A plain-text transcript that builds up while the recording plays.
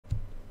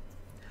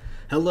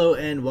Hello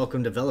and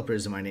welcome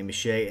developers. My name is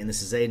Shay and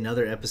this is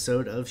another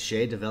episode of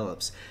Shay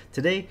Develops.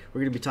 Today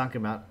we're going to be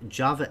talking about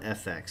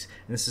JavaFX,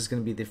 and this is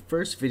going to be the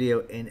first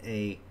video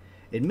in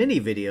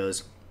many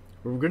videos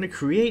where we're going to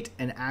create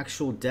an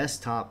actual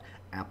desktop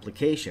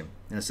application.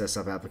 Now, this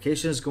desktop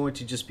application is going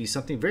to just be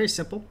something very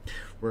simple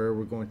where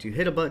we're going to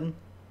hit a button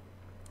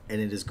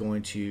and it is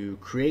going to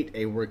create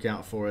a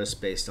workout for us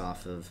based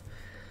off of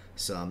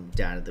some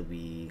data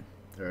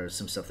or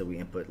some stuff that we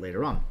input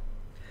later on.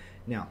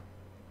 Now,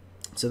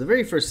 so the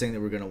very first thing that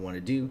we're going to want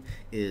to do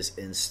is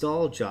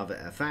install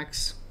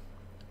JavaFX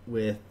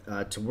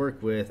to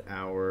work with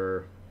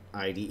our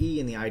IDE,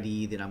 and the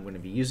IDE that I'm going to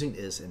be using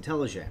is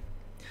IntelliJ.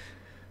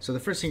 So the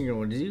first thing you're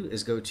going to do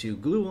is go to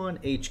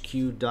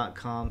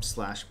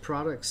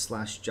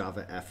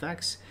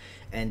gluonhq.com/product/JavaFX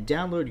and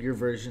download your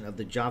version of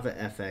the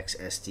JavaFX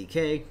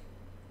SDK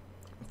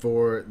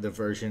for the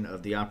version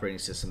of the operating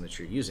system that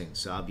you're using.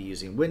 So I'll be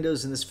using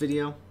Windows in this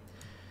video,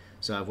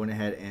 so I went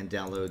ahead and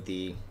download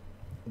the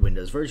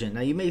Windows version.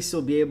 Now you may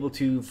still be able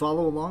to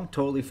follow along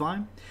totally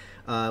fine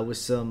with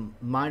some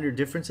minor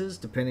differences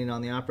depending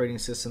on the operating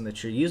system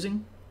that you're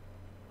using.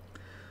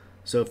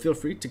 So feel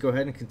free to go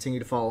ahead and continue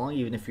to follow along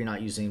even if you're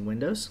not using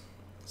Windows.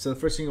 So the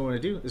first thing you want to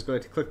do is go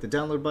ahead and click the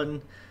download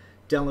button,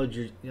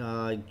 download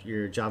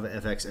your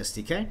JavaFX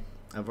SDK.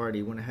 I've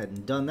already went ahead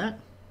and done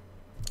that,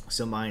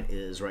 so mine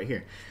is right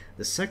here.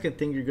 The second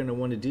thing you're going to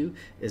want to do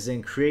is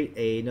then create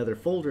another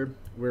folder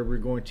where we're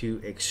going to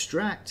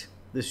extract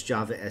this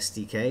Java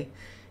SDK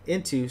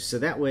into, so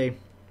that way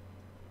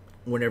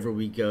whenever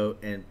we go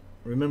and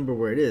remember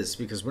where it is,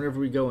 because whenever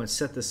we go and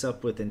set this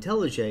up with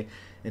IntelliJ,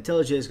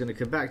 IntelliJ is going to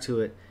come back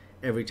to it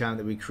every time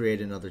that we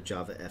create another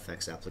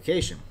JavaFX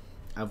application.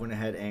 I went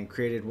ahead and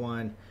created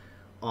one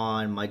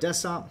on my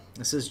desktop.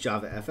 This is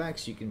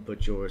JavaFX. You can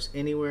put yours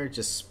anywhere.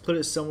 Just put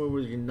it somewhere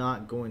where you're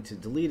not going to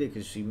delete it,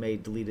 because you may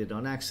delete it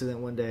on accident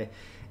one day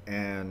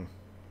and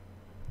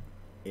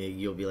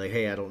you'll be like,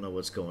 hey, I don't know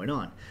what's going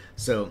on.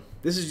 So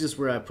this is just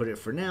where I put it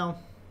for now,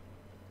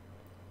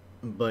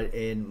 but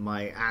in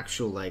my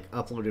actual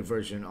uploaded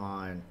version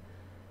on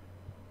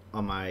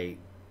my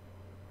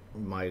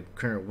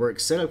current work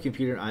setup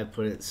computer, I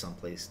put it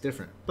someplace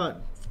different.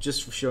 But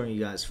just for showing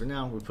you guys for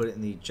now, we put it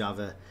in the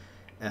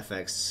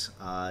JavaFX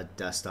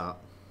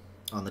desktop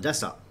on the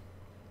desktop.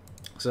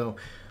 So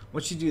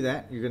once you do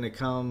that, you're going to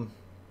come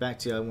back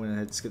to, I went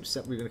ahead and skipped a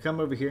step. We're going to come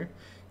over here.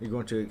 You're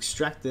going to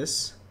extract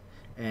this,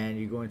 and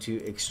you're going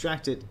to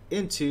extract it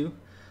into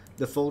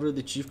the folder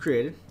that you've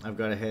created. I've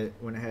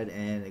went ahead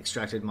and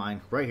extracted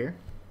mine right here.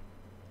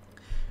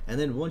 And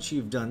then once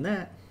you've done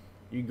that,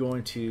 you're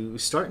going to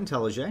start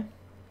IntelliJ. Go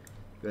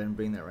ahead and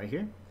bring that right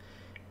here.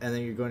 And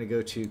then you're going to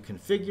go to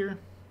configure,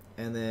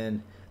 and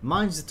then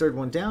mine's the third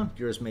one down.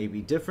 Yours may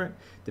be different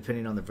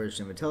depending on the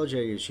version of IntelliJ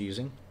you're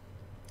using.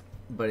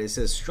 But it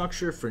says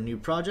structure for new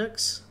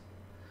projects.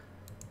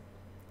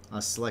 I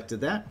selected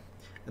that.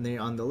 And then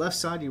on the left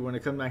side, you want to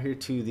come down here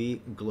to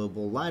the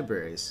global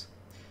libraries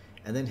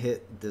and then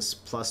hit this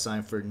plus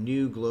sign for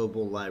new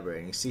global library.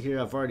 And you see here,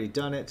 I've already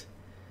done it,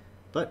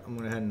 but I'm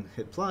going to go ahead and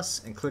hit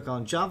plus and click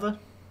on Java.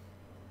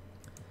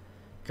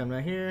 Come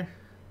down here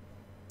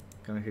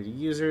to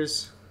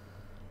users,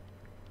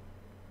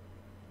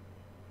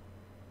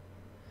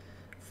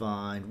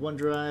 find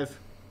OneDrive,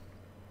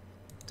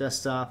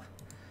 desktop,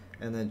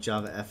 and then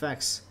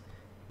JavaFX.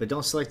 But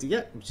don't select it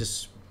yet, I'm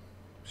just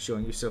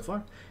showing you so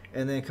far.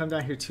 And then come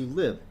down here to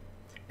lib.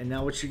 And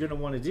now what you're going to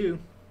want to do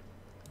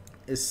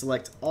is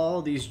select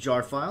all these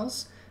jar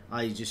files.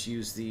 I just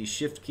use the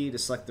shift key to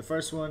select the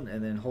first one,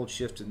 and then hold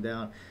shift and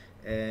down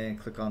and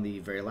click on the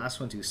very last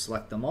one to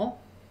select them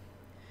all.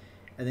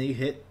 And then you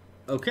hit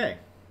OK.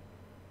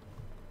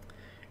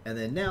 And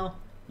then now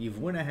you've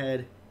went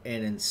ahead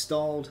and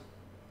installed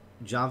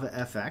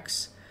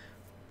JavaFX.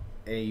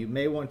 And you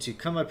may want to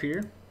come up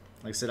here.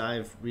 Like I said,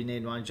 I've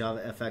renamed mine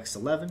JavaFX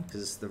 11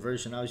 because it's the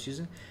version I was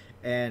using,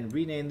 and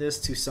rename this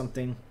to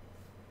something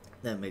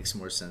that makes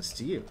more sense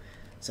to you.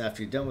 So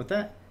after you're done with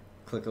that,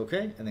 click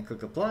OK and then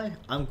click apply.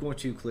 I'm going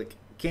to click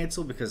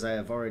cancel because I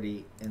have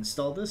already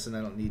installed this, and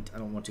I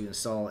don't want to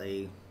install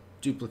a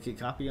duplicate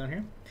copy on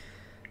here.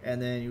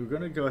 And then you're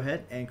going to go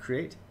ahead and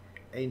create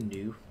a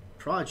new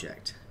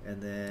project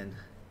and then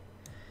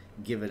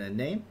give it a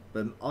name,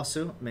 but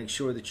also make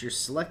sure that you're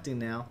selecting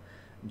now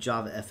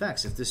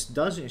JavaFX. If this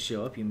doesn't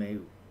show up, you may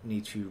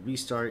need to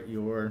restart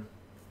your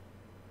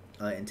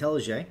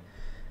IntelliJ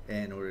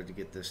in order to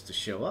get this to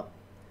show up.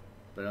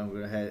 But I'm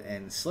going to go ahead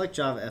and select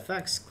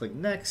JavaFX, click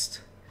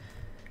next,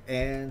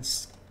 and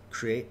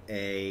create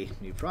a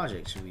new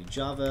project. So we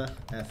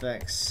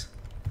JavaFX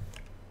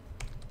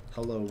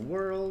Hello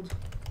World,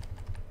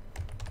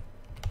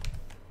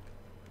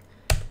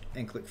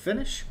 and click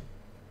finish.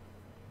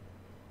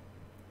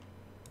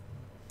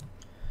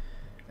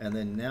 And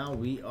then now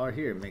we are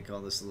here. Make all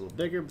this a little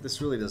bigger, but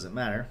this really doesn't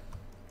matter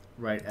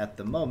right at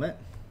the moment.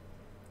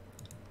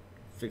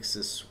 Fix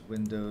this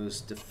Windows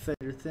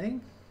Defender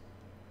thing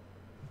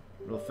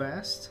real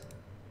fast.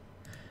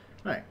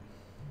 All right.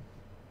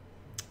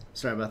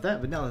 Sorry about that,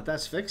 but now that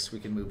that's fixed, we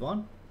can move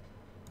on.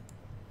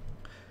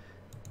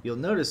 you'll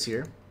notice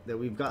here that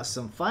we've got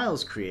some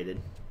files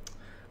created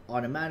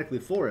automatically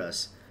for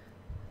us.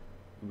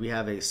 We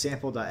have a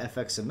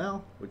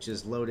sample.fxml, which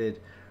is loaded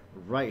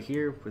right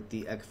here with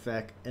the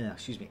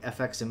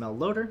fxml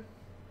loader.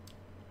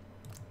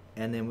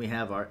 And then we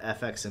have our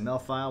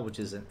fxml file, which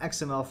is an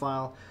XML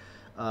file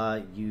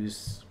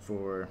used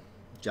for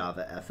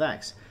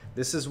JavaFX.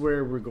 This is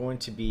where we're going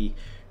to be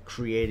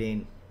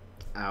creating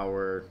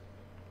our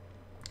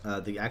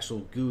the actual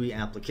GUI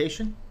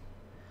application.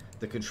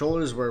 The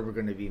controller is where we're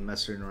going to be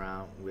messing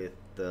around with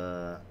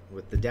the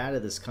data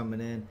that's coming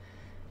in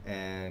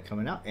and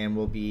coming out, and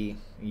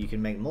you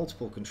can make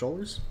multiple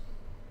controllers.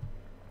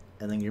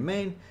 And then your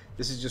main,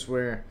 this is just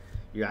where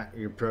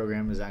your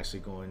program is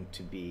actually going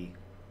to be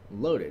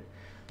loaded.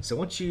 So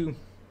once you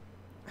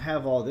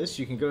have all this,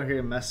 you can go here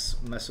and mess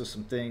with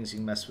some things. You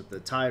can mess with the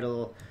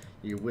title,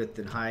 your width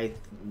and height,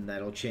 and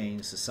that'll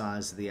change the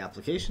size of the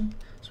application.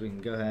 So we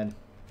can go ahead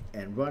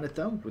and run it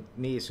though. With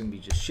me, it's going to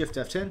be just Shift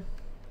F10.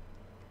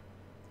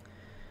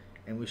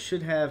 And we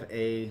should have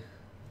in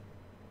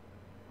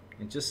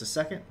just a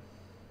second,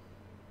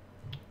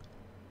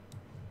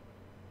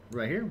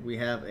 right here, we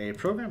have a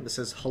program that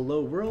says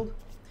Hello World,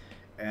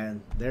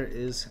 and there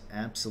is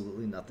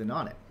absolutely nothing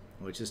on it,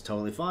 which is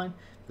totally fine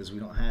because we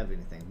don't have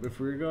anything. But if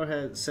we go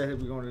ahead and say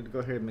we're going to go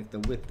ahead and make the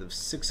width of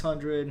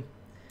 600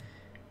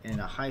 and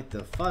a height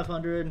of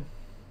 500,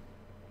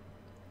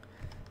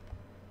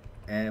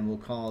 and we'll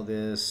call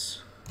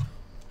this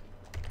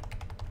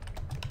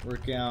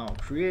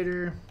Workout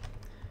Creator,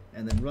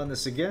 and then run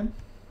this again.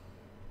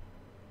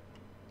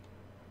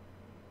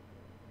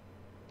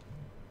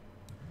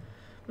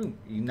 Boom.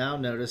 You now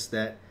notice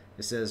that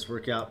it says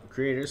Workout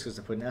Creators because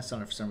I put an S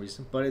on it for some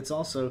reason, but it's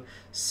also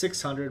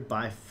 600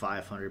 by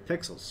 500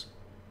 pixels.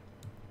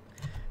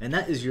 And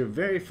that is your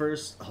very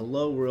first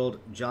Hello World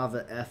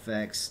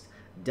JavaFX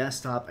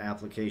desktop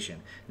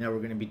application. Now we're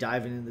going to be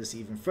diving into this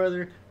even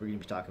further. We're going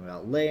to be talking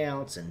about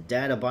layouts and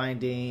data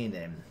binding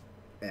and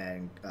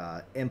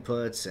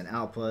inputs and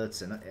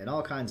outputs and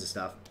all kinds of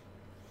stuff.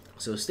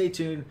 So stay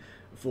tuned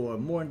for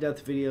more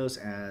in-depth videos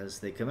as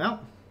they come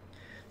out.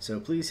 So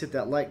please hit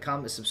that like,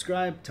 comment,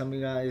 subscribe. Tell me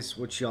guys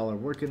what y'all are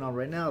working on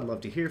right now. I'd love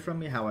to hear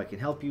from you, how I can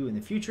help you in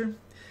the future,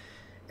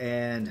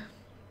 and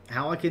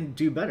how I can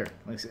do better.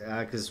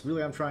 Because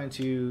really I'm trying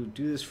to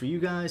do this for you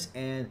guys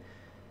and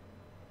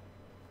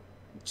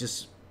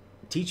just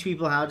teach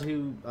people how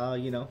to,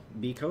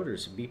 be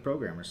coders, be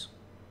programmers.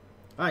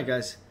 All right,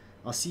 guys.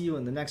 I'll see you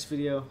in the next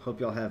video. Hope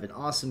y'all have an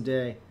awesome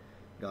day.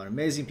 Y'all are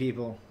amazing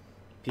people.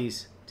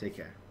 Peace. Take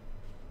care.